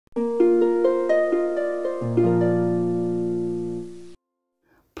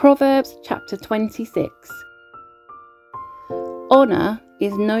Proverbs chapter 26. Honour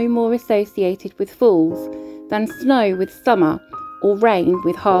is no more associated with fools than snow with summer or rain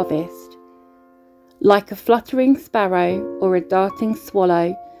with harvest. Like a fluttering sparrow or a darting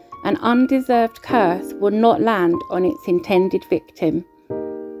swallow, an undeserved curse will not land on its intended victim.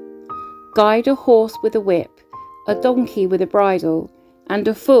 Guide a horse with a whip, a donkey with a bridle, and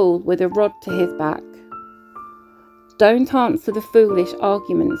a fool with a rod to his back. Don't answer the foolish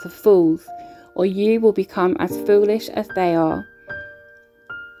arguments of fools, or you will become as foolish as they are.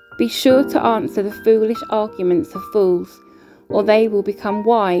 Be sure to answer the foolish arguments of fools, or they will become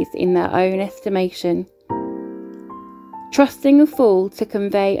wise in their own estimation. Trusting a fool to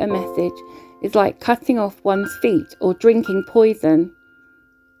convey a message is like cutting off one's feet or drinking poison.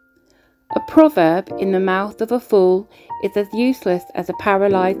 A proverb in the mouth of a fool is as useless as a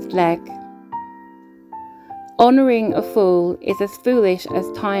paralysed leg. Honouring a fool is as foolish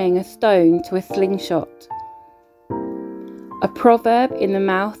as tying a stone to a slingshot. A proverb in the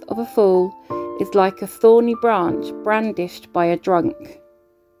mouth of a fool is like a thorny branch brandished by a drunk.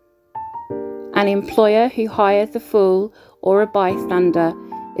 An employer who hires a fool or a bystander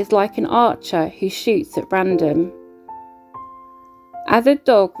is like an archer who shoots at random. As a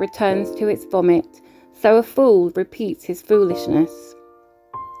dog returns to its vomit, so a fool repeats his foolishness.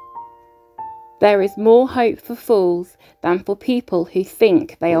 There is more hope for fools than for people who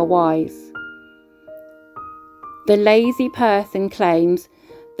think they are wise. The lazy person claims,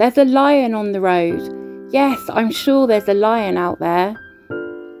 "There's a lion on the road. Yes, I'm sure there's a lion out there."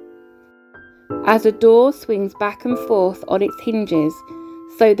 As a door swings back and forth on its hinges,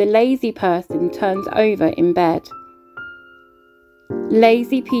 so the lazy person turns over in bed.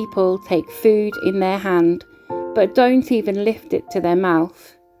 Lazy people take food in their hand, but don't even lift it to their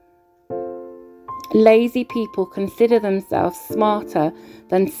mouth. Lazy people consider themselves smarter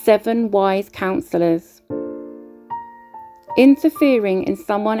than 7 wise counselors. Interfering in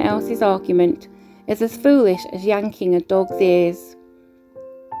someone else's argument is as foolish as yanking a dog's ears.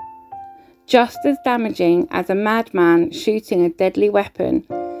 Just as damaging as a madman shooting a deadly weapon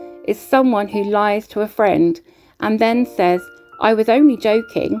is someone who lies to a friend and then says, "I was only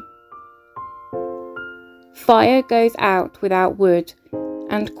joking." Fire goes out without wood,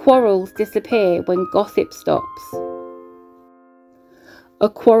 and quarrels disappear when gossip stops. A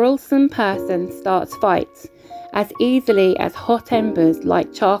quarrelsome person starts fights as easily as hot embers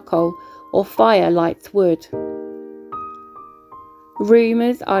light charcoal or fire lights wood.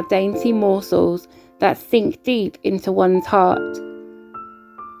 Rumours are dainty morsels that sink deep into one's heart.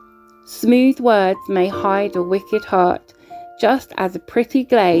 Smooth words may hide a wicked heart, just as a pretty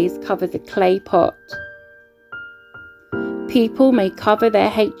glaze covers a clay pot. People may cover their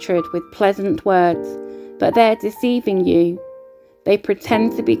hatred with pleasant words, but they're deceiving you. They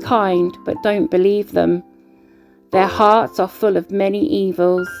pretend to be kind, but don't believe them. Their hearts are full of many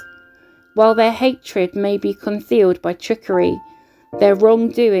evils. While their hatred may be concealed by trickery, their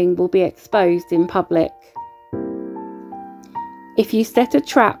wrongdoing will be exposed in public. If you set a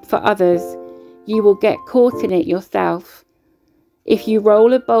trap for others, you will get caught in it yourself. If you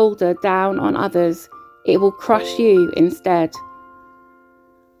roll a boulder down on others, it will crush you instead.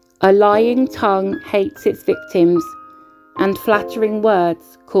 A lying tongue hates its victims, and flattering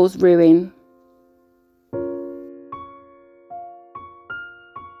words cause ruin.